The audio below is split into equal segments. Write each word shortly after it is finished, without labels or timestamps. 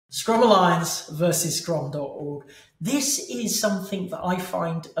Scrum Alliance versus Scrum.org. This is something that I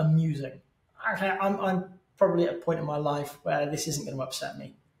find amusing. I'm probably at a point in my life where this isn't going to upset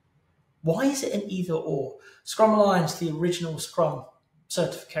me. Why is it an either or? Scrum Alliance, the original Scrum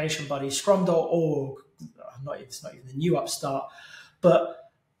certification body, Scrum.org, it's not even the new upstart,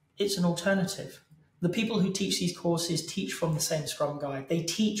 but it's an alternative. The people who teach these courses teach from the same Scrum guide. They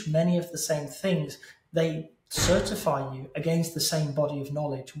teach many of the same things. They certify you against the same body of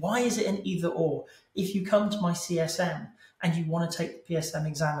knowledge. Why is it an either or? If you come to my CSM and you want to take the PSM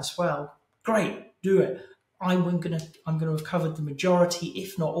exam as well, great, do it. I'm going to have covered the majority,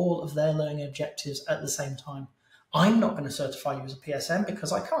 if not all, of their learning objectives at the same time. I'm not going to certify you as a PSM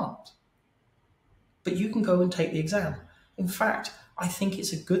because I can't. But you can go and take the exam. In fact, I think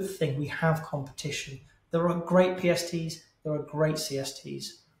it's a good thing we have competition. There are great PSTs, there are great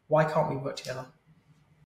CSTs. Why can't we work together?